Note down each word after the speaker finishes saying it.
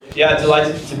Yeah,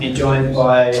 delighted to be joined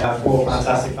by four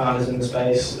fantastic founders in the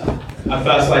space. I'd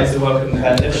first like to welcome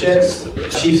Ben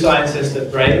Lifshitz, Chief Scientist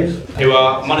at Brave, who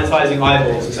are monetizing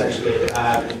eyeballs essentially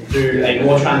through a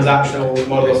more transactional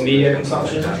model of media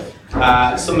consumption.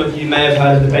 Some of you may have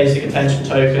heard of the basic attention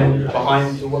token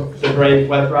behind the Brave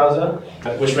web browser,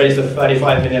 which raised a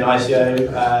 35 million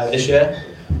ICO this year.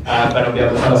 Ben will be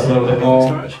able to tell us a little bit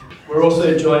more. We're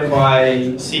also joined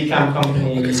by Seedcamp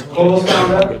company Clause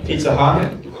founder, Peter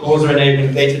Hahn. Clause are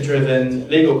enabling data-driven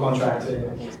legal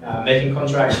contracting, making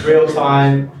contracts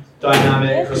real-time,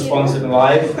 dynamic, responsive, and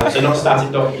live. So not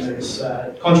static documents,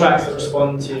 contracts that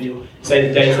respond to, say,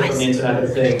 the data from the Internet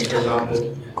of Things, for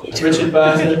example. Richard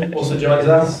Burton also joins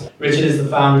us. Richard is the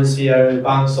founder and CEO of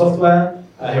Balance Software,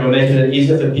 who are making it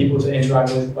easier for people to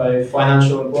interact with both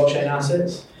financial and blockchain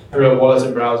assets through a wallet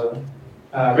and browser.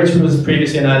 Richard was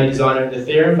previously an early designer at the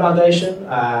Ethereum Foundation,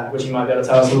 which you might be able to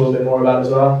tell us a little bit more about as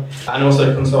well, and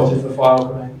also consulted for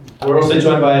Filecoin. We're also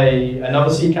joined by another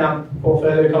Seedcamp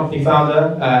portfolio company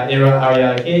founder, Ira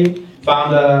Ariaki,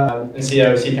 founder and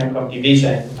CEO of Seedcamp company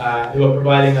VeChain, who are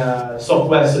providing a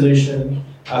software solution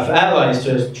for airlines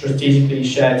to strategically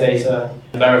share data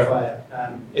and verify it.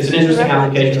 It's an interesting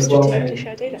application of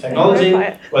blockchain technology,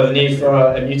 where the need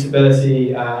for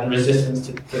immutability and resistance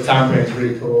to tampering is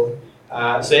really cool.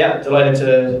 So yeah,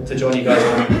 delighted to join you guys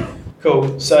now.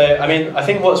 Cool. So I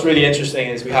think what's really interesting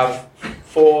is we have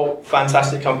four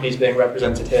fantastic companies being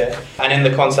represented here, and in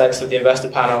the context of the investor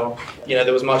panel,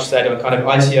 there was much said on kind of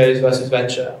ICOs versus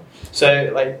venture.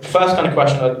 So the first kind of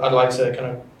question I'd like to kind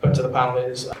of put to the panel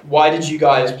is, why did you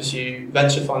guys pursue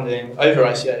venture funding over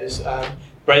ICOs?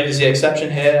 Brave is the exception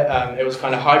here. It was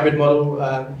kind of hybrid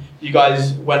model. You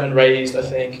guys went and raised, I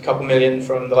think, a couple million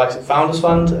from the likes of Founders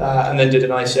Fund, and then did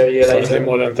an ICO a year later. Something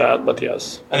more than that, but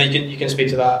yes. And you can speak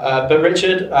to that. But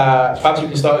Richard, perhaps we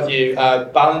can start with you.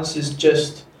 Balance is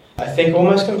just, I think,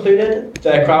 almost concluded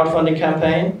their crowdfunding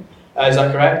campaign. Is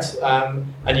that correct?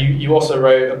 And you also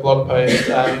wrote a blog post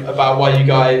about why you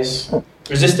guys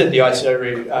resisted the ICO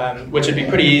route, which would be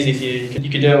pretty easy for you. You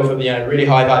could do it with a really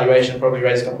high valuation, probably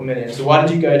raise a couple million. So why did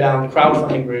you go down the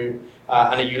crowdfunding route?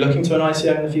 And are you looking to an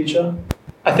ICO in the future?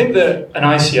 I think that an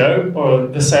ICO, or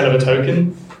the sale of a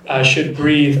token, should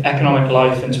breathe economic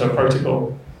life into a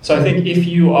protocol. So I think if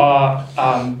you are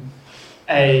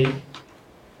a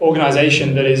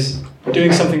organization that is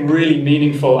doing something really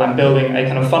meaningful and building a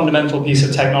kind of fundamental piece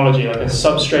of technology, like a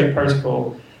substrate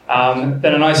protocol,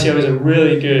 then an ICO is a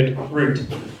really good route.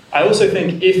 I also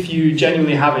think if you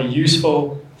genuinely have a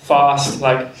useful, fast,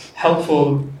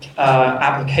 helpful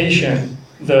application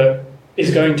that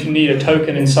is going to need a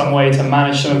token in some way to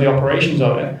manage some of the operations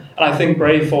of it, and I think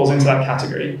Brave falls into that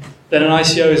category, then an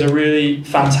ICO is a really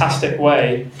fantastic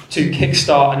way to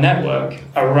kickstart a network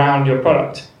around your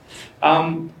product.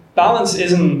 Balance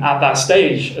isn't at that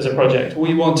stage as a project.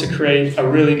 We want to create a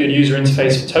really good user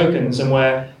interface for tokens, and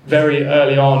we're very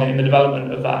early on in the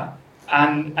development of that.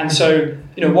 And so,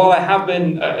 while I have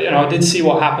been, I did see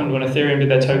what happened when Ethereum did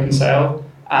their token sale,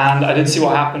 and I did see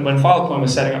what happened when Filecoin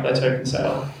was setting up their token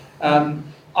sale.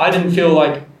 I didn't feel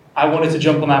like I wanted to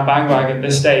jump on that bandwagon at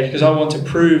this stage, because I want to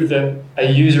prove that a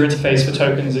user interface for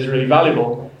tokens is really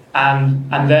valuable.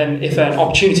 And then if an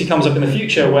opportunity comes up in the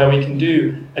future where we can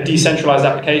do a decentralized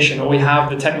application, or we have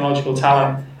the technological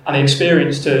talent and the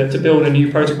experience to build a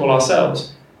new protocol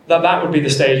ourselves, that would be the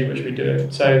stage at which we do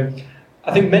it. So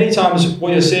I think many times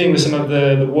what you're seeing with some of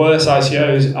the worst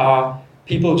ICOs are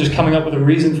people just coming up with a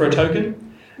reason for a token.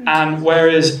 And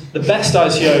whereas the best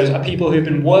ICOs are people who've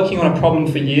been working on a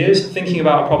problem for years, thinking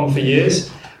about a problem for years,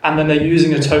 and then they're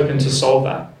using a token to solve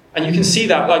that. And you can see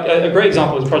that, a great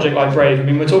example is a project like Brave.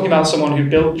 We're talking about someone who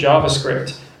built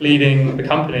JavaScript leading the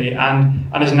company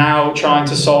and is now trying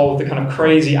to solve the kind of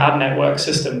crazy ad network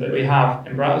system that we have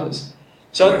in browsers.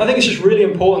 So I think it's just really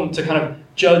important to kind of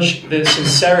judge the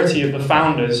sincerity of the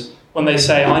founders when they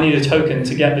say, I need a token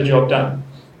to get the job done.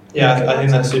 Yeah, I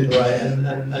think that's super right,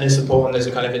 and it's important there's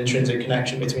a kind of intrinsic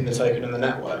connection between the token and the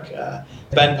network.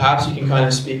 Ben, perhaps you can kind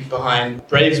of speak behind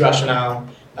Brave's rationale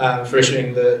for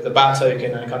issuing the BAT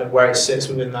token and kind of where it sits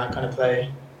within that kind of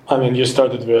play. You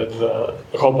started with a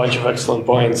whole bunch of excellent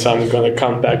points. I'm going to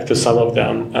come back to some of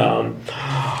them.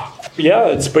 Yeah,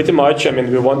 it's pretty much,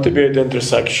 we want to be at the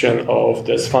intersection of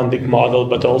this funding model,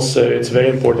 but also it's very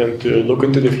important to look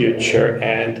into the future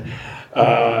and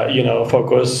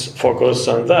focus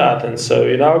on that. And so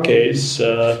in our case,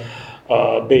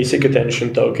 basic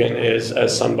attention token is,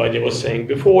 as somebody was saying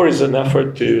before, is an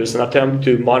attempt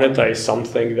to monetize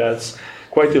something that's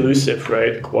quite elusive,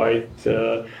 right? Quite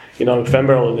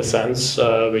ephemeral in a sense,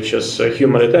 which is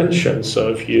human attention. So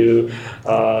if you,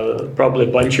 probably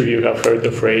a bunch of you have heard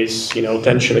the phrase,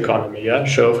 attention economy, yeah?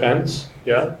 Show of hands,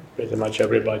 yeah? Pretty much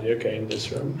everybody, okay, in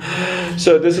this room.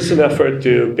 So this is an effort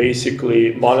to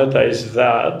basically monetize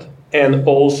that and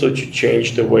also to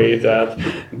change the way that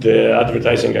the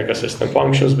advertising ecosystem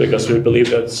functions, because we believe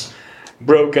that's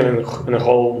broken in a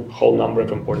whole number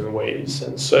of important ways.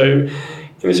 And so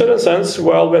in a certain sense,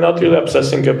 well, we're not really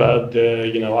obsessing about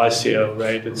the ICO,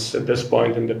 right? It's at this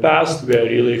point in the past, we're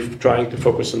really trying to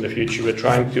focus on the future. We're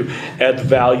trying to add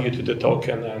value to the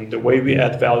token, and the way we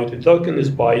add value to the token is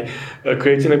by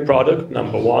creating a product,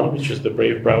 number one, which is the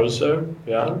Brave browser.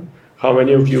 Yeah, how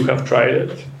many of you have tried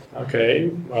it? Okay,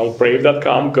 well,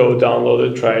 Brave.com, go download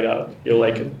it, try it out. You'll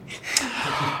like it.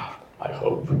 I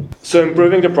hope. So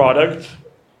improving the product,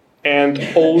 and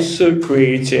also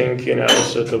creating,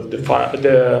 sort of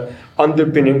the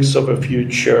underpinnings of a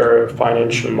future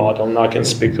financial model. Now I can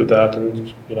speak to that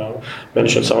and,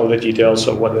 mention some of the details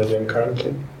of what they're doing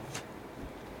currently.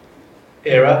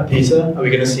 Ira, Peter, are we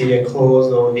going to see a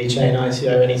Clause or VeChain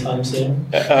ICO anytime soon?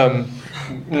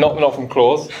 Not from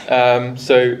Clause.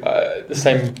 The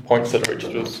same points that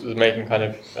Richard was making kind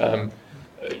of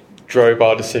drove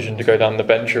our decision to go down the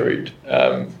venture route.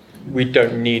 We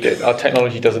don't need it. Our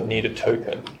technology doesn't need a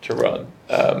token to run.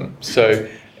 So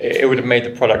it would have made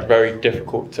the product very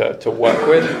difficult to work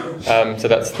with. So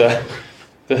that's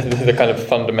the kind of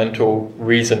fundamental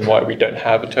reason why we don't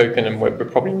have a token, and we're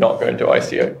probably not going to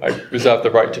ICO. I reserve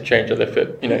the right to change it if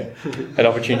an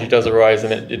opportunity does arise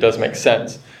and it does make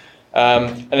sense.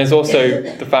 And there's also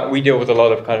the fact we deal with a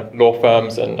lot of kind of law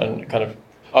firms and kind of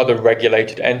other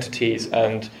regulated entities,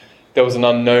 and there was an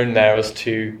unknown there as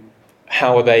to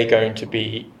how are they going to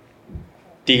be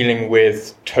dealing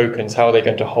with tokens? How are they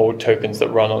going to hold tokens that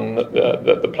run on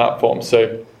the platform?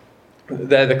 So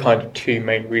they're the kind of two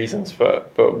main reasons for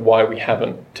why we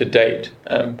haven't to date.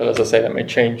 But as I say, that may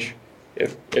change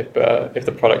if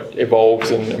the product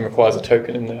evolves and requires a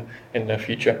token in the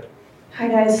future. Hi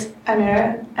guys, I'm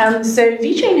Ira. So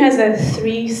VeChain has a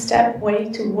 3-step way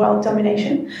to world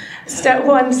domination. Step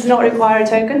 1 does not require a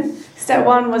token. Step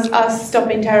 1 was us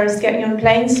stopping terrorists getting on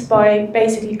planes by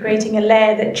basically creating a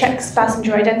layer that checks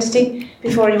passenger identity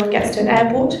before anyone gets to an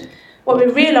airport. What we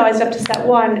realized up to step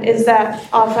 1 is that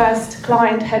our first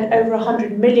client had over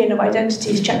 100 million of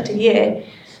identities checked a year.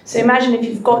 So imagine if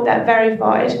you've got that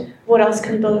verified, what else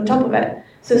can you build on top of it?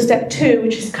 So step 2,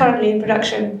 which is currently in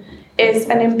production, is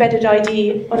an embedded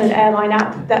ID on an airline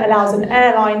app that allows an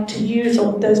airline to use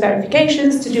all of those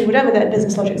verifications to do whatever their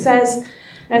business logic says.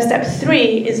 Now, step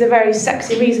 3 is a very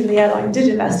sexy reason the airline did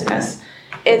invest in us.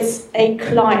 It's a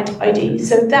client ID.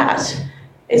 So that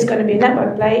is going to be a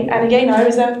network play. And again, I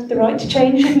reserve the right to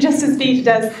change, just as Peter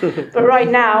does. But right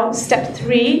now, step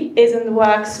 3 is in the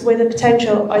works with a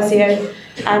potential ICO,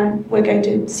 and we're going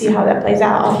to see how that plays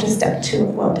out after step 2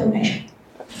 of world domination.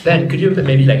 Ben, could you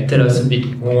maybe tell us a bit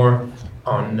more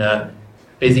on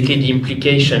basically the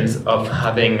implications of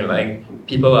having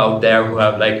people out there who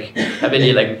have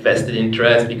heavily vested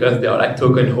interest because they are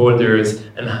token holders,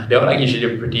 and they are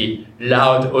usually a pretty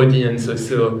loud audience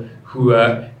also who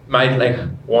might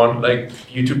want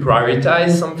you to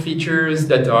prioritize some features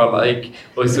that are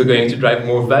also going to drive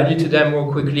more value to them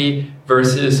more quickly,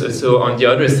 versus also on the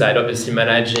other side obviously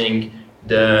managing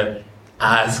the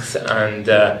asks and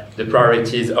the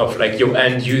priorities of your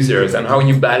end users, and how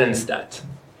you balance that?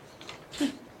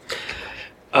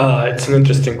 It's an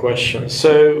interesting question.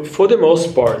 So for the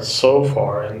most part, so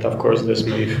far, and of course this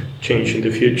may change in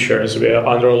the future as we are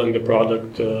unrolling the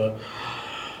product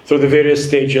through the various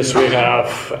stages we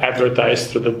have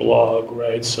advertised through the blog,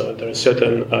 right? So there are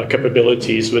certain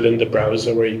capabilities within the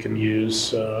browser where you can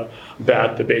use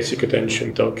BAT, the basic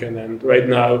attention token. And right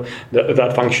now,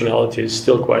 that functionality is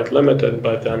still quite limited,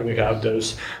 but then we have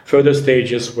those further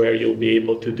stages where you'll be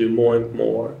able to do more and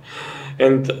more.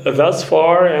 And thus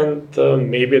far, and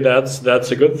maybe that's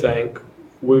a good thing,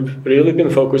 we've really been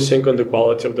focusing on the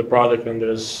quality of the product, and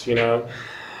there's,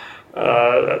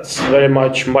 that's very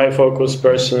much my focus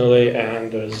personally,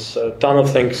 and there's a ton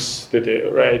of things to do,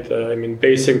 right?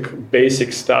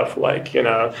 Basic stuff like,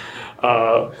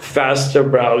 faster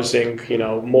browsing,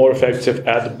 more effective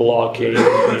ad blocking,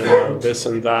 this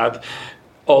and that.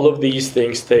 All of these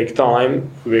things take time.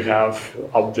 We have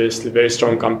obviously very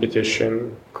strong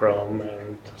competition, Chrome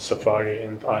and Safari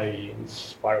and IE and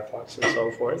Firefox and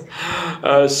so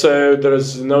forth. So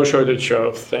there's no shortage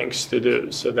of things to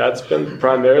do. So that's been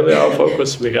primarily our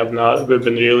focus. We've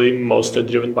been really mostly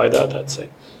driven by that, I'd say.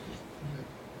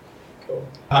 Cool.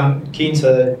 I'm keen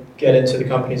to get into the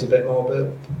companies a bit more,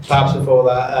 but perhaps before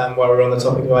that, while we're on the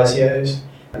topic of ICOs,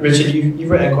 Richard, you've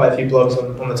written quite a few blogs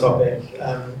on the topic,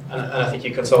 and I think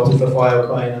you consulted for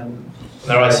Filecoin and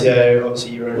their ICO.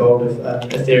 Obviously, you were involved with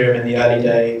Ethereum in the early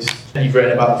days, and you've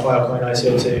written about the Filecoin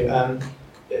ICO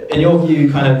too. In your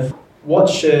view, kind of, what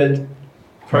should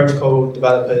protocol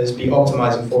developers be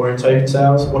optimizing for in token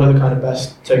sales? What are the kind of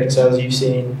best token sales you've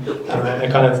seen,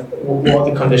 and kind of what are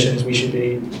the conditions we should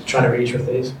be trying to reach with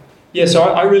these? Yeah, so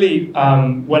I really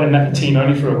went and met the team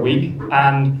only for a week,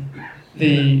 and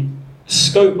the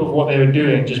scope of what they were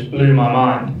doing just blew my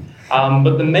mind.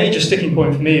 But the major sticking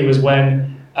point for me was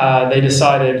when they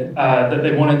decided that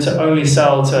they wanted to only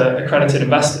sell to accredited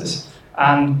investors.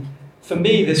 And for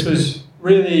me, this was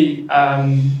really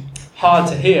hard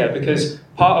to hear, because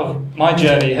part of my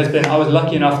journey has been I was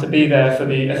lucky enough to be there for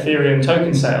the Ethereum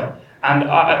token sale, and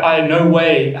I in no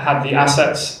way had the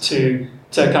assets to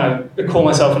kind of call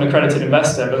myself an accredited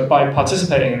investor, but by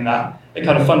participating in that, it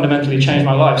kind of fundamentally changed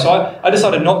my life. So I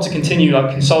decided not to continue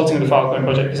like consulting with the Filecoin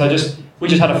project, because we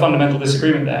just had a fundamental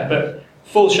disagreement there. But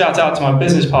full shout out to my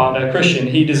business partner Christian.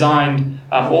 He designed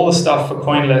all the stuff for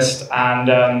CoinList and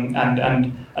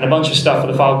a bunch of stuff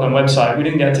for the Filecoin website. We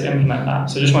didn't get to implement that,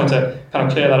 so I just wanted to kind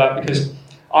of clear that up, because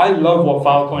I love what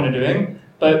Filecoin are doing,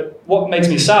 but what makes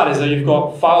me sad is that you've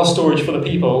got file storage for the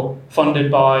people funded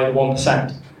by the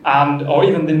 1%, or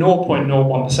even the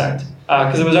 0.01%,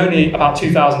 because there was only about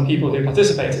 2,000 people who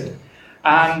participated.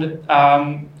 And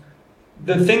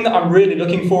the thing that I'm really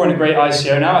looking for in a great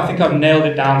ICO now, I think I've nailed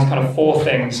it down to kind of 4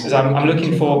 things, is I'm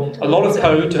looking for a lot of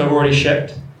code to have already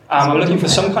shipped. I'm looking for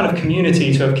some kind of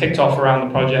community to have kicked off around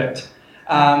the project.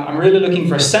 I'm really looking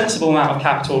for a sensible amount of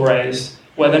capital raised,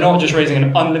 where they're not just raising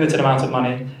an unlimited amount of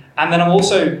money. And then I'm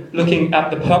also looking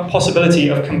at the possibility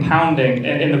of compounding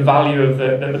in the value of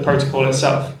the protocol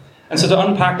itself. And so to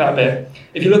unpack that a bit,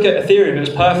 if you look at Ethereum, it was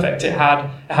perfect. It had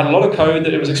a lot of code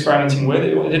that it was experimenting with.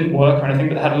 It didn't work or anything,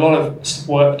 but it had a lot of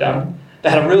work done. They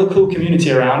had a real cool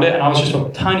community around it, and I was just a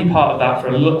tiny part of that for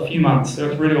a few months. That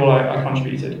was really all I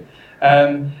contributed.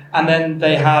 And then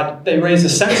they raised a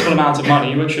sensible amount of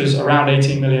money, which was around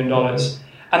 $18 million.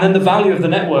 And then the value of the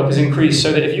network has increased,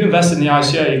 so that if you invested in the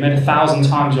ICO, you've made 1,000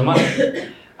 times your money.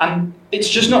 And it's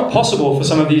just not possible for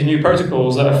some of these new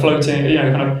protocols that are floating,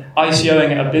 kind of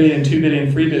ICOing at $1 billion, $2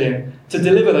 billion, $3 billion, to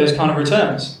deliver those kind of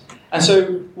returns. And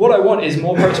so what I want is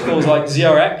more protocols like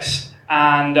ZRX,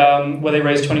 and where they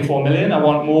raise 24 million. I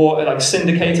want more like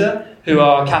Syndicator, who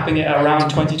are capping it at around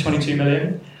 22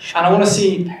 million. And I want to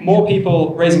see more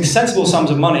people raising sensible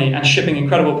sums of money and shipping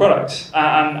incredible products.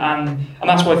 And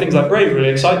that's why things like Brave really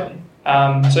excite me.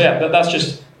 So yeah, that's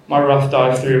just my rough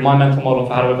dive through my mental model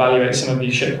for how to evaluate some of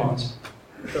these shitcoins.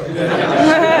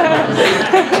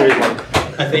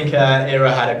 I think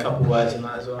Ira had a couple words on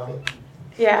that as well.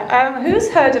 Yeah, who's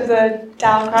heard of the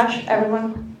DAO crash?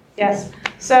 Everyone? Yes.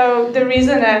 So the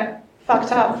reason it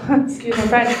fucked up, excuse my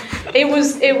French,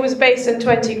 it was based on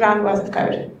 20 grand worth of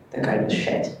code. The code was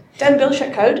shit. Don't build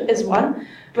shit code is one,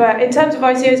 but in terms of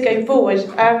ICOs going forward,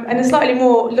 and a slightly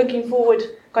more looking forward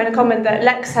kind of comment that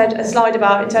Lex had a slide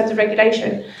about in terms of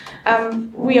regulation,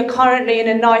 we are currently in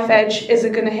a knife edge, is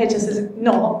it going to hit us, is it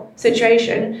not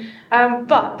situation,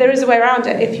 but there is a way around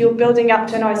it. If you're building up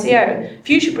to an ICO,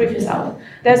 future-proof yourself.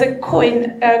 There's a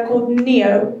coin called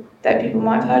NEO that people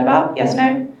might have heard about, yes,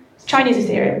 no? It's Chinese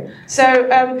Ethereum.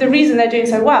 So the reason they're doing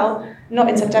so well, not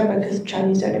in September because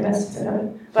Chinese don't invest in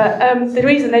September, but the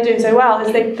reason they're doing so well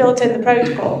is they built in the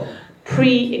protocol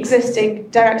pre-existing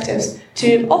directives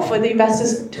to offer the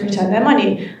investors to return their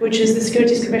money, which is the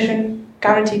Securities Commission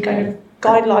guaranteed kind of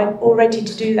guideline already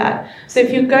to do that. So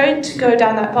if you're going to go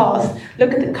down that path,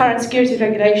 look at the current securities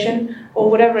regulation or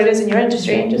whatever it is in your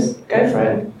industry and just go for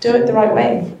it and do it the right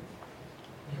way.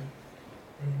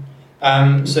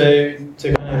 So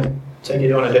to kind of take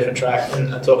it on a different track and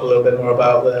talk a little bit more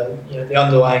about the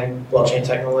underlying blockchain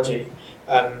technology.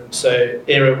 So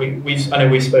Ira, I know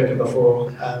we've spoken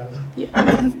before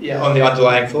on the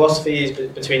underlying philosophies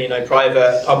between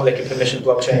private, public, and permissioned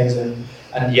blockchains,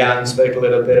 and Jan spoke a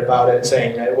little bit about it,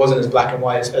 saying it wasn't as black and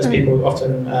white as people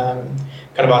often kind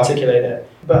of articulate it.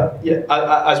 But yeah,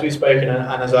 as we've spoken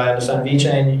and as I understand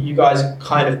VeChain, you guys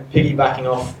kind of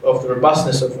piggybacking off of the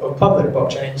robustness of public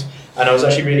blockchains, and I was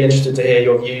actually really interested to hear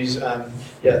your views.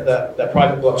 That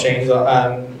private blockchains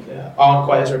aren't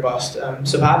quite as robust.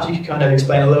 So perhaps you could kind of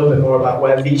explain a little bit more about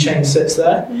where VeChain sits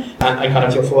there, and kind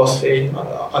of your philosophy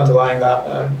underlying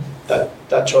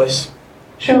that choice.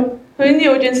 Sure. Who in the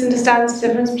audience understands the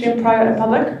difference between private and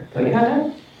public? Put your hand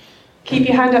up. Keep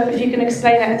your hand up if you can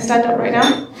explain it, and stand up right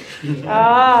now.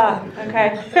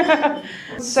 Okay.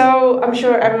 So I'm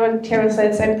sure everyone here will say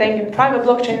the same thing. A private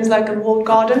blockchain is like a walled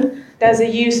garden. There's a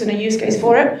use and a use case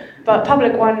for it, but a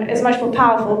public one is much more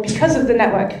powerful because of the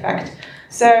network effect.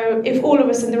 So if all of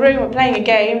us in the room are playing a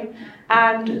game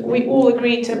and we all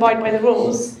agreed to abide by the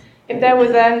rules, if there were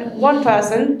then one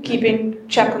person keeping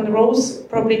check on the rules,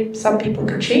 probably some people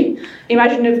could cheat.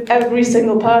 Imagine if every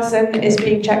single person is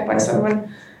being checked by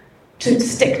someone to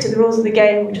stick to the rules of the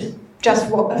game, which is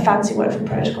just what a fancy word for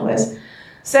protocol is.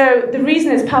 So the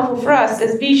reason it's powerful for us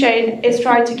is VeChain is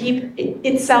trying to keep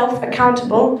itself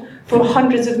accountable for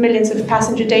hundreds of millions of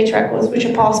passenger data records, which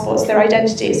are passports, their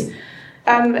identities.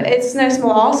 It's no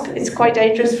small ask. It's quite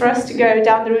dangerous for us to go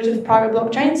down the route of private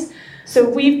blockchains. So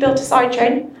we've built a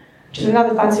sidechain, which is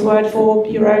another fancy word for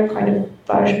your own kind of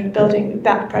version of building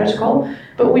that protocol.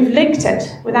 But we've linked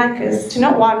it with anchors to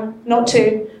not one, not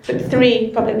two, but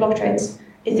 3 public blockchains.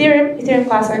 Ethereum, Ethereum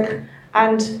Classic,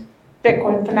 and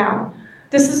Bitcoin for now.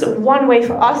 This is one way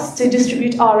for us to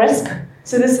distribute our risk.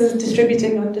 So this is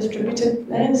distributing on distributed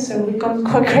layers, so we've gone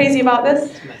quite crazy about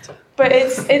this. But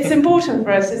it's important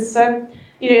for us. It's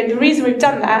the reason we've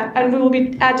done that, and we will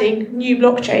be adding new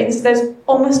blockchains. There's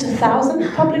almost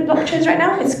 1,000 public blockchains right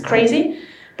now. It's crazy,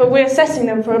 but we're assessing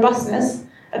them for robustness.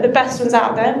 The best ones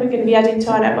out there, we're going to be adding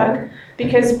to our network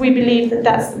because we believe that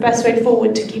that's the best way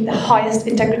forward to keep the highest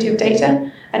integrity of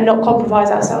data and not compromise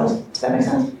ourselves. Does that make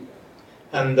sense?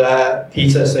 And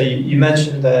Peter, so you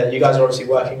mentioned that you guys are obviously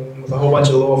working with a whole bunch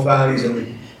of law firms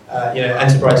and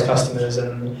enterprise customers,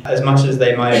 and as much as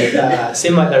they might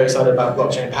seem like they're excited about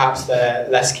blockchain, perhaps they're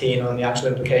less keen on the actual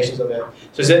implications of it.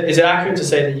 So is it accurate to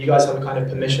say that you guys have a kind of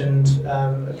permissioned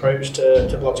approach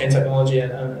to blockchain technology,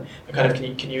 and kind of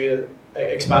can you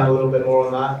expand a little bit more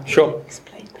on that? Sure.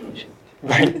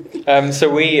 Right.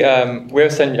 So we're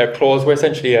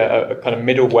essentially a kind of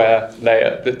middleware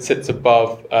layer that sits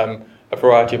above a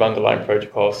variety of underlying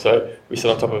protocols. So we sit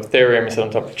on top of Ethereum, we sit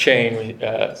on top of Chain, we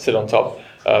sit on top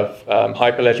of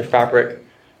Hyperledger Fabric,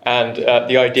 and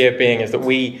the idea being is that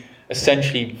we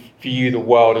essentially view the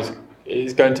world as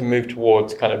is going to move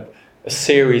towards kind of a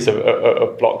series of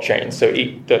blockchains. So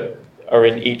that are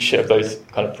in each of those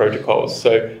kind of protocols.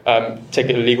 So take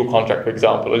a legal contract, for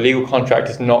example. A legal contract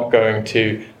is not going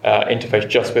to interface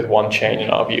just with one chain, in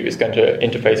our view. It's going to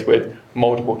interface with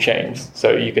multiple chains.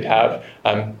 So you could have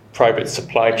private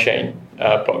supply chain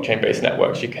blockchain-based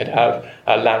networks. You could have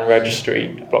land registry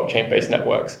blockchain-based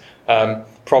networks,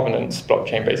 provenance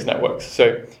blockchain-based networks.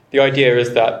 So the idea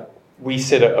is that we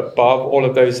sit above all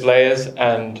of those layers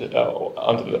and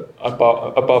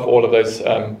above all of those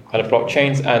kind of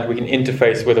blockchains, and we can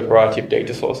interface with a variety of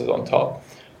data sources on top.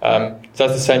 So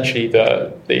that's essentially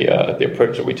the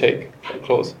approach that we take at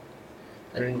Clause.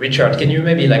 And Richard, can you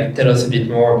maybe tell us a bit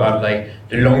more about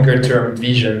the longer term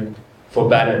vision for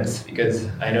Balance? Because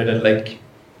I know that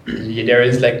there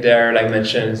is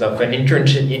mentions of an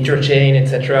interchain,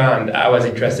 etc. And I was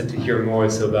interested to hear more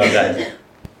also about that.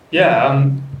 Yeah.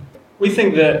 We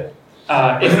think that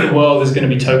if the world is going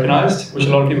to be tokenized, which a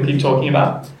lot of people keep talking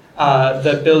about,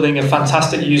 that building a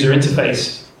fantastic user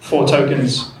interface for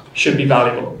tokens should be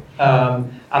valuable.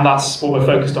 And that's what we're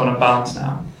focused on at Balance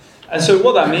now. And so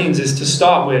what that means is to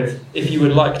start with, if you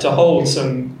would like to hold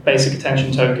some basic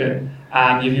attention token,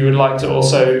 and if you would like to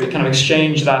also kind of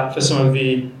exchange that for some of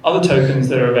the other tokens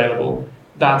that are available,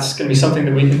 that's going to be something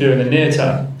that we can do in the near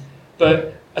term. But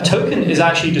a token is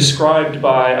actually described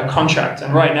by a contract,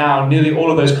 and right now nearly all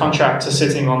of those contracts are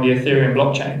sitting on the Ethereum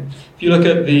blockchain. If you look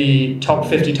at the top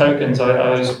 50 tokens, I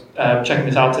was checking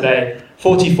this out today,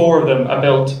 44 of them are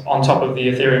built on top of the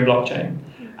Ethereum blockchain.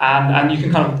 And you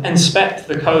can kind of inspect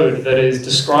the code that is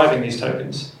describing these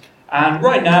tokens. And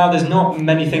right now there's not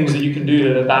many things that you can do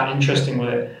that are that interesting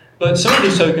with it. But some of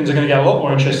these tokens are going to get a lot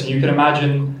more interesting. You can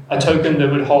imagine a token that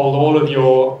would hold all of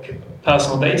your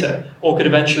personal data, or could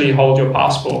eventually hold your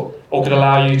passport, or could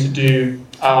allow you to do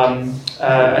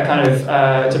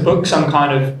to book some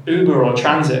kind of Uber or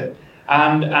transit.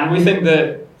 And we think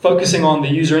that focusing on the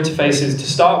user interfaces to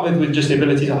start with just the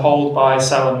ability to hold, buy,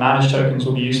 sell, and manage tokens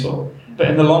will be useful. But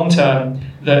in the long term,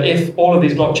 that if all of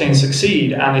these blockchains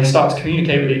succeed and they start to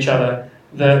communicate with each other,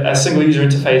 that a single user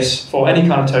interface for any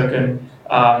kind of token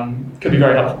could be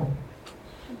very helpful.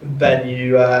 Ben,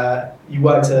 you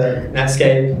worked at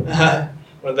Netscape,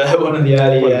 one of the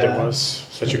early. When there was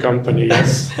such a company,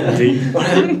 yes, indeed.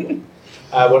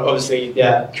 well, obviously,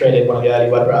 created one of the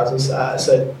early web browsers.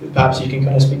 So perhaps you can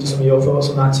kind of speak to some of your thoughts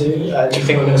on that too. Do you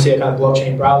think we're going to see a kind of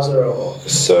blockchain browser? Or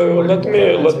so let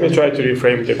me try to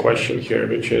reframe the question here,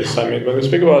 which is, I mean, when we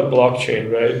speak about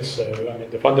blockchain, right? So I mean,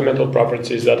 the fundamental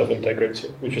property is that of integrity,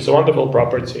 which is a wonderful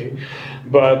property,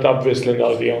 but obviously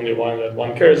not the only one that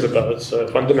one cares about. So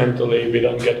fundamentally, we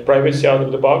don't get privacy out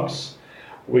of the box.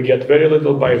 We get very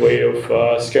little by way of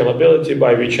scalability,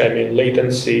 by which I mean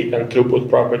latency and throughput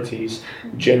properties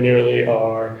generally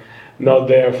are not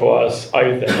there for us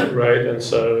either, right? And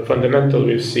so fundamentally,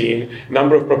 we've seen a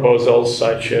number of proposals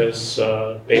such as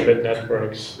payment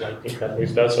networks, lightning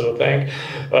networks, that sort of thing,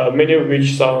 many of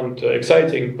which sound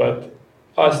exciting, but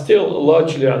are still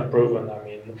largely unproven. I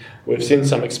mean, we've seen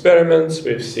some experiments,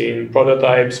 we've seen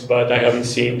prototypes, but I haven't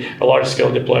seen a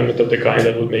large-scale deployment of the kind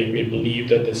that would make me believe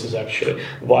that this is actually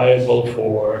viable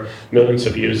for millions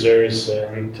of users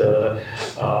and,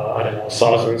 I don't know,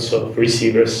 thousands of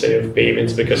receivers, say, of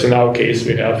payments, because in our case,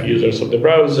 we have users of the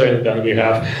browser, and then we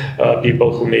have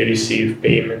people who may receive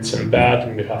payments in that,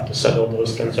 and we have to settle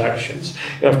those transactions.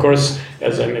 And of course,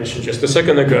 as I mentioned just a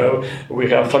second ago, we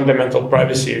have fundamental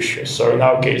privacy issues. So in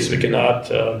our case, we cannot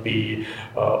be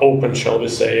open, shall we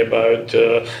say, about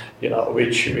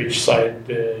which site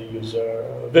the user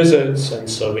visits, and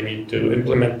so we need to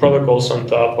implement protocols on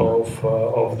top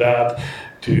of that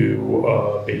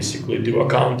to basically do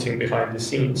accounting behind the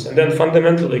scenes. And then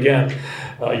fundamentally, again,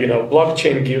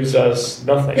 blockchain gives us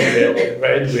nothing really,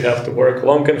 right? We have to work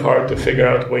long and hard to figure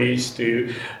out ways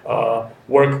to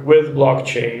work with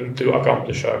blockchain to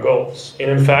accomplish our goals. And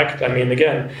in fact, I mean,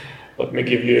 again, let me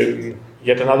give you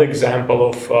yet another example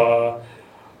of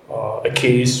a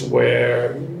case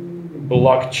where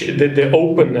blockchain, the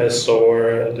openness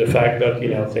or the fact that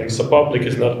things are public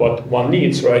is not what one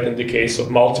needs, right? In the case of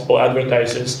multiple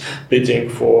advertisers bidding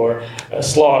for a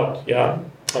slot,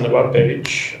 on a web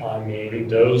page, I mean,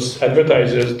 those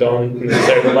advertisers don't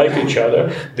necessarily like each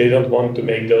other. They don't want to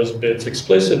make those bids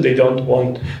explicit. They don't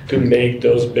want to make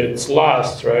those bids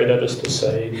last, right? That is to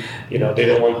say, they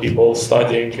don't want people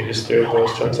studying the history of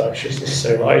those transactions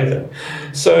necessarily either.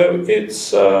 So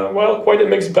it's, quite a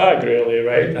mixed bag, really,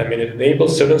 right? I mean, it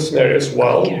enables certain scenarios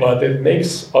well, but it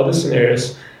makes other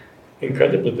scenarios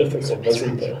incredibly difficult,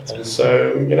 doesn't it? And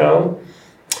so,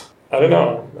 I don't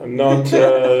know. I'm not.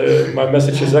 My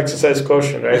message is exercise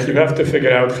caution, right? You have to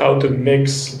figure out how to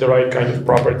mix the right kind of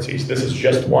properties. This is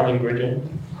just one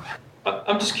ingredient.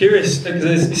 I'm just curious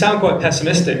because you sound quite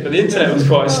pessimistic, but the internet was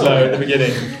quite slow at the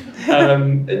beginning.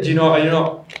 Are you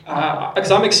not?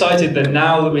 Because I'm excited that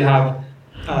now that we have,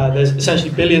 there's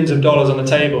essentially billions of dollars on the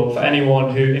table for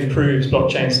anyone who improves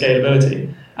blockchain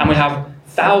scalability, and we have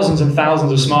thousands and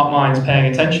thousands of smart minds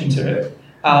paying attention to it.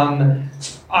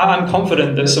 I'm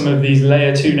confident that some of these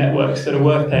layer 2 networks that are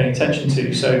worth paying attention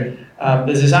to. So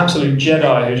there's this absolute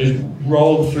Jedi who just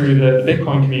rolled through the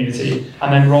Bitcoin community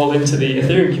and then rolled into the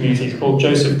Ethereum community. He's called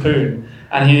Joseph Poon.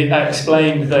 And he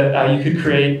explained that you could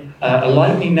create a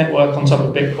Lightning network on top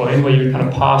of Bitcoin where you would kind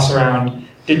of pass around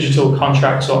digital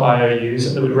contracts or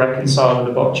IOUs that would reconcile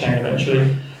with the blockchain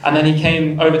eventually. And then he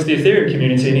came over to the Ethereum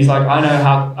community and he's like, I know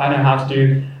how to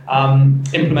do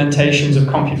implementations of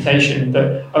computation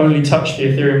that only touch the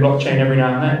Ethereum blockchain every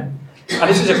now and then. And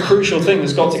this is a crucial thing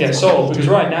that's got to get solved because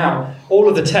right now, all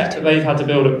of the tech that they've had to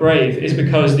build at Brave is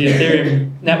because the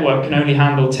Ethereum network can only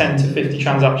handle 10 to 50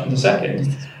 transactions a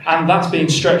second. And that's being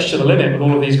stretched to the limit with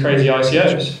all of these crazy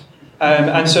ICOs.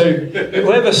 And so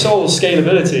whoever solves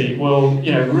scalability will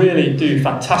really do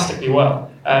fantastically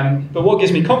well. But what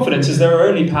gives me confidence is there are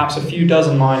only perhaps a few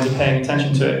dozen minds of paying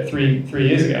attention to it three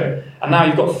years ago. And now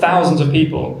you've got thousands of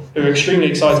people who are extremely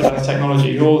excited about the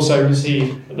technology who also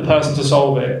see that the person to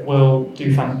solve it will do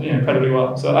incredibly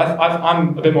well. So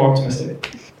I'm a bit more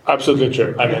optimistic. Absolutely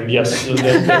true. I mean, yes,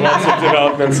 there are lots of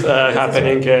developments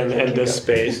happening in this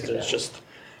space. There's just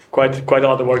quite a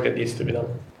lot of work that needs to be done.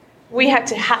 We had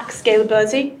to hack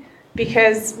scalability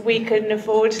because we couldn't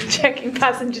afford checking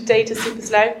passenger data super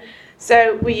slow.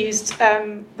 So we used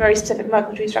very specific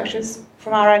Merkle tree structures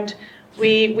from our end.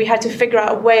 We had to figure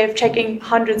out a way of checking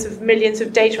hundreds of millions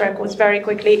of data records very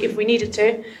quickly if we needed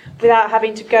to, without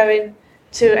having to go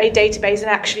into a database and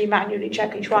actually manually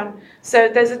check each one. So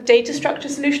there's a data structure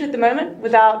solution at the moment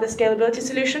without the scalability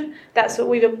solution. That's what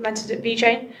we've implemented at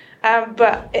VeChain.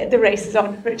 But the race is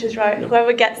on, Rich is right.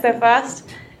 Whoever gets there first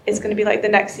is going to be like the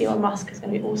next Elon Musk. It's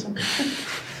going to be awesome.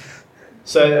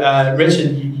 So,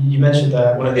 Richard, you mentioned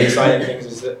that one of the exciting things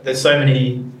is that there's so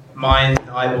many minds and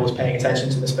eyeballs paying attention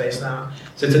to the space now.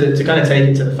 So to kind of take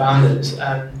it to the founders,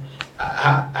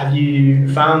 have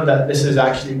you found that this has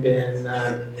actually been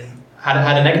had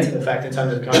a negative effect in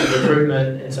terms of kind of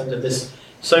recruitment, in terms of this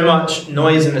so much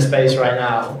noise in the space right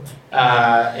now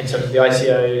in terms of the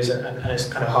ICOs, and it's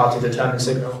kind of hard to determine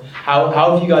signal. How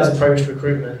have you guys approached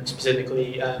recruitment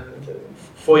specifically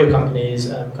for your companies?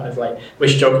 Kind of like,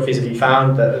 which geographies have you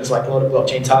found that there's like a lot of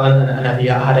blockchain talent, and have you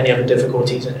had any other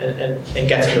difficulties in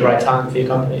getting the right talent for your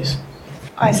companies?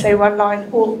 I say one line,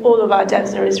 all of our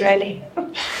devs are Israeli.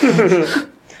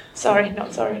 Sorry,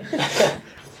 not sorry.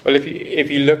 Well,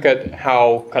 if you look at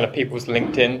how kind of people's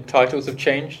LinkedIn titles have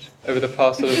changed over the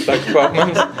past sort of like 12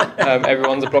 months,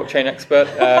 everyone's a blockchain expert.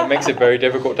 Makes it very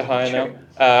difficult to hire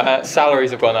now.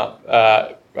 Salaries have gone up.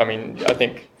 I mean, I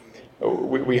think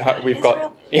we've got we've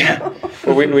got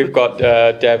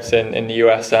devs in the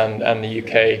US and the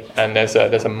UK, and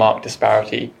there's a marked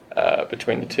disparity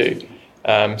between the two.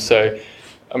 So,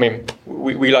 I mean,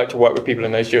 we like to work with people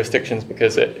in those jurisdictions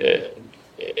because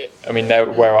I mean,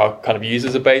 they're where our kind of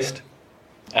users are based,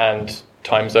 and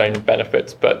time zone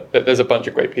benefits. But there's a bunch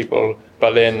of great people.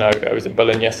 Berlin, I was in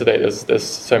Berlin yesterday. There's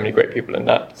so many great people in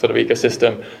that sort of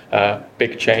ecosystem.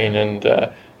 Big Chain and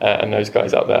those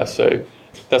guys out there. So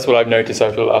that's what I've noticed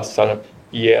over the last kind of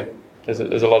year. There's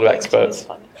a lot of experts.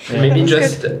 Yeah. Maybe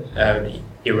just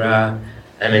Ira.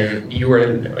 I mean, you're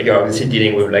obviously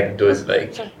dealing with like those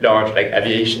like large like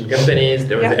aviation companies.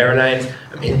 There was airlines.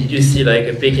 I mean, did you see like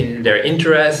a peak in their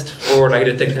interest for like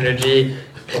the technology?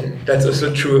 And that's also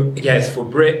true, yes, for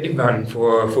Brave and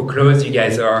for Close. You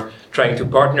guys are trying to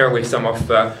partner with some of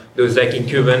those like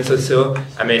incumbents also.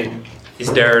 I mean,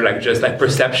 is there like just like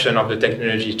perception of the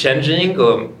technology changing,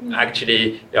 or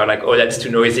actually they're like, oh, that's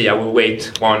too noisy, I will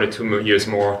wait 1 or 2 years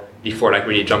more before like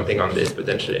really jumping on this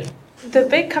potentially? The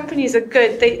big companies are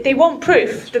good. They want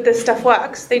proof that this stuff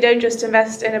works. They don't just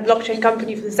invest in a blockchain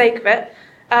company for the sake of it.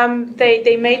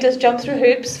 They made us jump through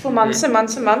hoops for months and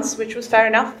months and months, which was fair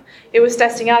enough. It was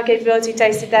testing our capability,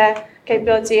 tasting their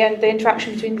capability, and the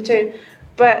interaction between the two.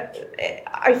 But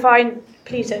I find,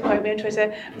 please don't quote me on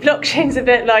Twitter, blockchain's a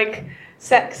bit like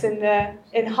sex in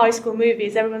high school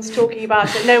movies. Everyone's talking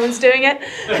about it, no one's doing it.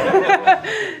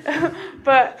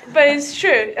 but it's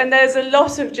true, and there's a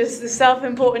lot of just the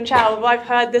self-important chat of I've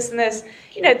heard this and this.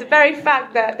 You know, the very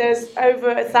fact that there's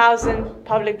over 1,000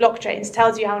 public blockchains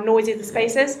tells you how noisy the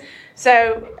space is.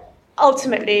 So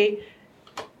ultimately,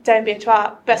 don't be a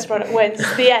twat, best product wins,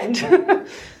 the end.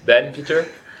 Ben, Peter?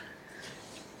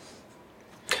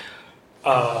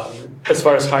 As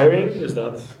far as hiring, that's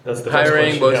the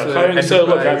hiring, first question. Hiring. So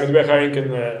look, I mean, we're hiring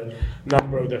in a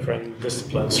number of different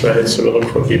disciplines, right? So we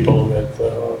look for people with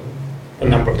a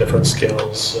number of different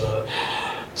skills,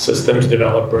 systems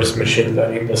developers, machine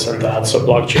learning, this and that. So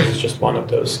blockchain is just one of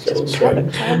those skills, right?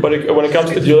 But when it comes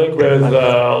to dealing with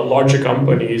larger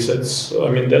companies,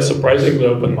 they're surprisingly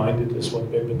open-minded is what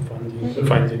we've been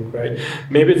finding, right?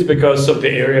 Maybe it's because of the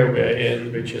area we're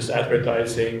in, which is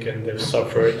advertising, and they've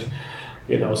suffered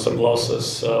some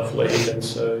losses of late, and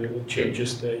so it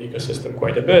changes the ecosystem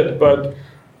quite a bit. But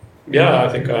yeah, I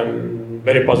think I'm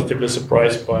very positively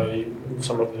surprised by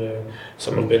some of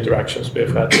the interactions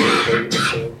we've had.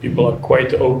 So people are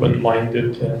quite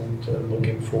open-minded and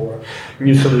looking for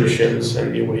new solutions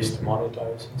and new ways to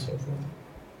monetize and so forth.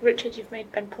 Richard, you've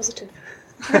made Ben positive.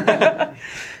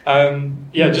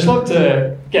 Just like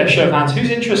to get a show of hands. Who's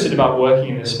interested about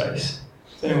working in this space?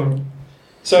 Is anyone?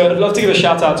 So I'd love to give a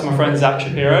shout out to my friend Zach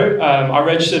Shapiro. I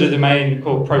registered a domain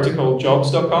called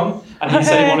protocoljobs.com, and he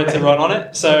said he wanted to run on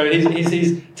it. So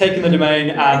he's taken the domain,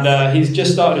 and he's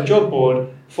just started a job board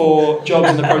for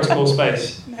jobs in the protocol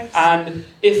space. Nice. And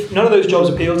if none of those jobs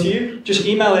appeal to you, just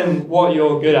email him what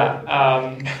you're good at,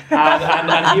 and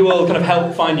he will kind of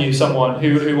help find you someone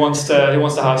who wants to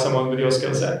hire someone with your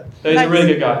skill set. So he's a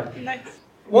really good guy. Nice.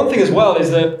 One thing as well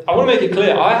is that I want to make it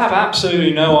clear, I have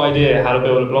absolutely no idea how to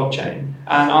build a blockchain.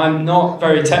 And I'm not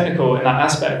very technical in that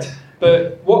aspect.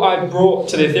 But what I brought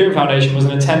to the Ethereum Foundation was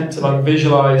an attempt to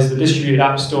visualize the distributed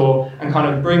app store and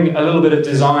kind of bring a little bit of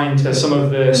design to some of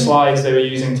the slides they were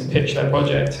using to pitch their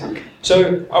project.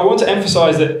 So I want to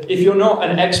emphasize that if you're not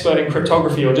an expert in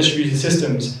cryptography or distributed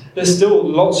systems, there's still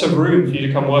lots of room for you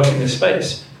to come work in this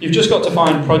space. You've just got to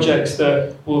find projects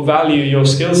that will value your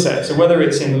skill set. So whether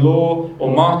it's in law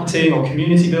or marketing or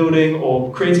community building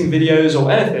or creating videos or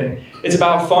anything, it's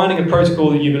about finding a protocol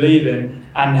that you believe in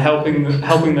and helping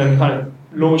them kind of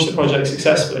launch the project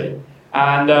successfully.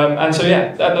 And so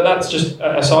that's just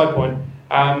a side point.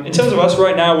 In terms of us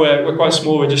right now, we're quite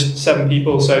small. We're just 7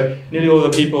 people. So nearly all the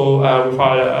people we've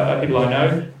hired are people I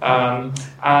know.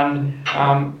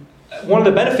 One of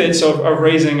the benefits of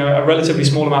raising a relatively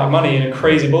small amount of money in a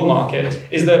crazy bull market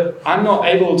is that I'm not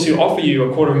able to offer you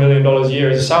 $250,000 a year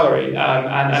as a salary.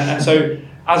 And so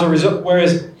as a result.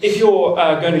 Whereas if you're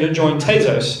going to join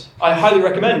Tezos, I highly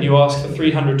recommend you ask for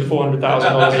 $300,000 to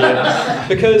 $400,000 a year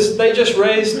because they just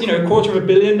raised, $250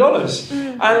 million,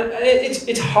 and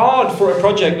it's hard for a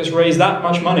project that's raised that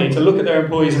much money to look at their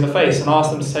employees in the face and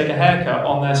ask them to take a haircut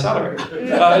on their salary,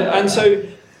 and so.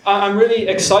 I'm really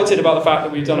excited about the fact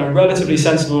that we've done a relatively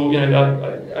sensible,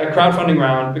 a crowdfunding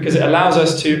round because it allows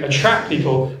us to attract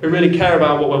people who really care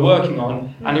about what we're working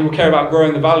on and who will care about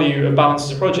growing the value of Balance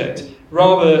as a project,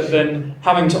 rather than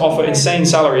having to offer insane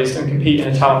salaries and compete in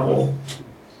a talent war.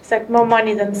 It's like more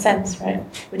money than sense, right?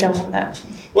 We don't want that.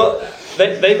 Well,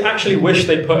 they actually wish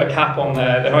they'd put a cap on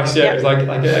their ICOs. Yeah. Like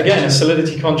again, a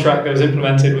Solidity contract that was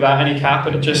implemented without any cap,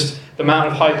 and the amount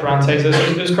of hype around Tezos,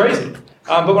 it was crazy.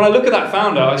 But when I look at that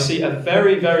founder, I see a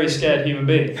very, very scared human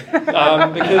being.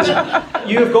 Because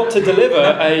you have got to deliver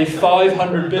a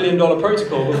 $500 billion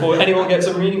protocol before anyone gets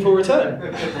a meaningful return.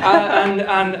 And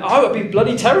I would be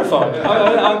bloody terrified.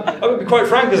 I would be quite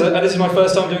frank, because this is my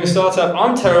first time doing a startup.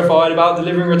 I'm terrified about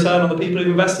delivering return on the people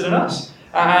who've invested in us.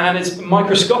 And it's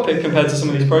microscopic compared to some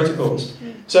of these protocols.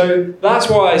 So that's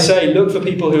why I say look for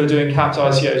people who are doing capped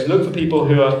ICOs, look for people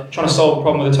who are trying to solve a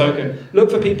problem with a token, look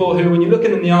for people who, when you look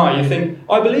them in the eye, you think,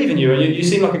 I believe in you, and you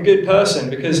seem like a good person,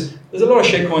 because there's a lot of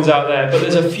shitcoins out there, but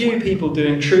there's a few people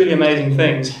doing truly amazing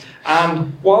things.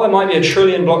 And while there might be 1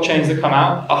 trillion blockchains that come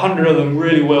out, 100 of them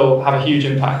really will have a huge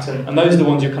impact, and those are the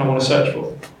ones you kind of want to search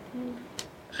for.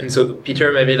 And so,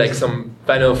 Peter, maybe like some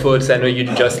final thoughts. I know you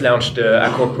just launched the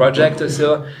Accord project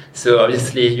also. So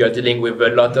obviously you're dealing with a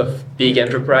lot of big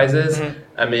enterprises.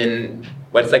 Mm-hmm. I mean,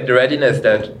 what's like the readiness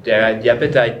that the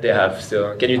appetite they have?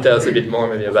 So can you tell us a bit more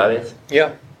maybe about it?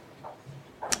 Yeah.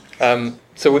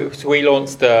 So we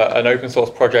launched an open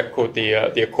source project called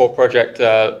the Accord project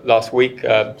last week.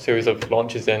 Series of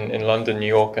launches in London, New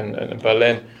York, and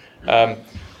Berlin.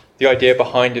 The idea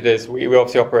behind it is we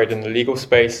obviously operate in the legal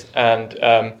space, and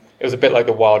it was a bit like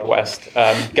the Wild West.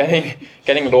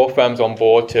 Getting law firms on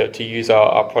board to use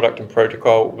our product and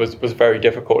protocol was very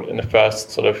difficult in the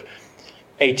first sort of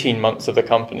 18 months of the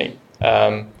company.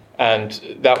 And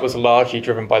that was largely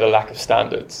driven by the lack of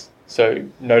standards. So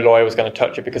no lawyer was going to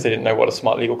touch it because they didn't know what a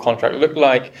smart legal contract looked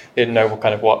like. They didn't know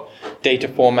what data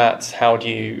formats, how do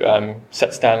you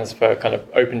set standards for kind of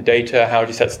open data, how do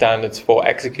you set standards for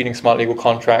executing smart legal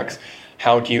contracts,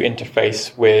 how do you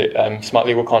interface with smart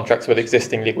legal contracts with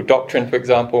existing legal doctrine, for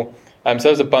example. So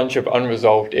there's a bunch of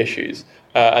unresolved issues.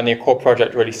 And the Accord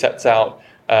project really sets out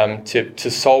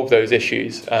to solve those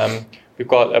issues. We've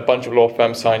got a bunch of law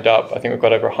firms signed up. I think we've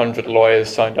got over 100 lawyers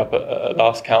signed up at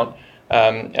last count.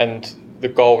 And the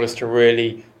goal is to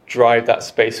really drive that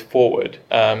space forward.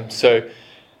 So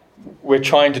we're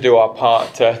trying to do our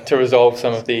part to resolve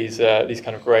some of these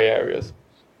kind of gray areas.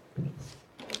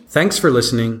 Thanks for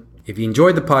listening. If you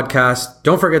enjoyed the podcast,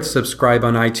 don't forget to subscribe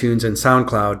on iTunes and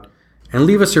SoundCloud, and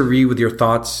leave us a review with your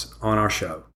thoughts on our show.